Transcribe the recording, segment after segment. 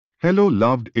Hello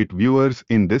loved it viewers,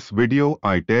 in this video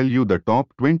I tell you the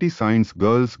top 20 signs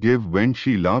girls give when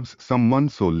she loves someone,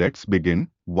 so let's begin.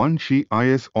 1. She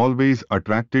is always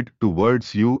attracted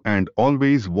towards you and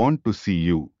always want to see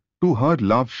you. 2. Her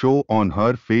love show on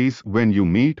her face when you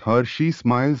meet her, she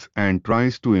smiles and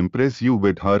tries to impress you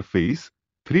with her face.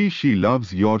 3. She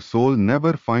loves your soul,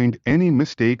 never find any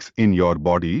mistakes in your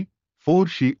body. 4.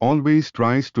 She always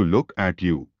tries to look at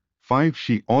you. 5.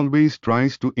 She always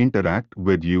tries to interact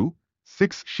with you.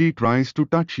 6. She tries to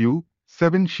touch you.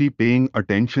 7. She paying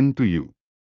attention to you.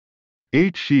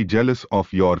 8. She jealous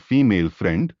of your female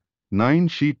friend. 9.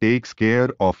 She takes care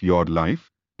of your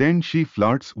life. 10. She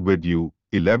flirts with you.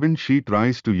 11. She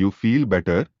tries to you feel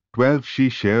better. 12. She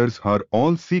shares her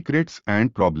all secrets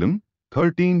and problem.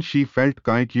 13. She felt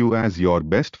like you as your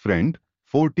best friend.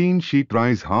 14. She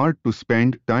tries hard to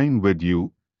spend time with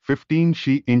you. 15.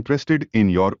 She interested in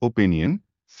your opinion.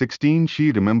 16.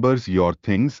 She remembers your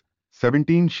things.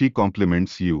 17. She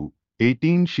compliments you.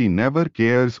 18. She never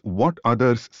cares what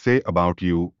others say about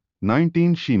you.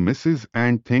 19. She misses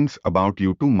and thinks about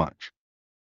you too much.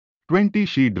 20.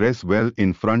 She dress well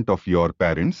in front of your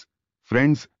parents,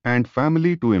 friends and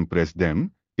family to impress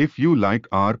them. If you like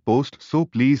our post, so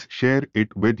please share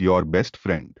it with your best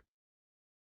friend.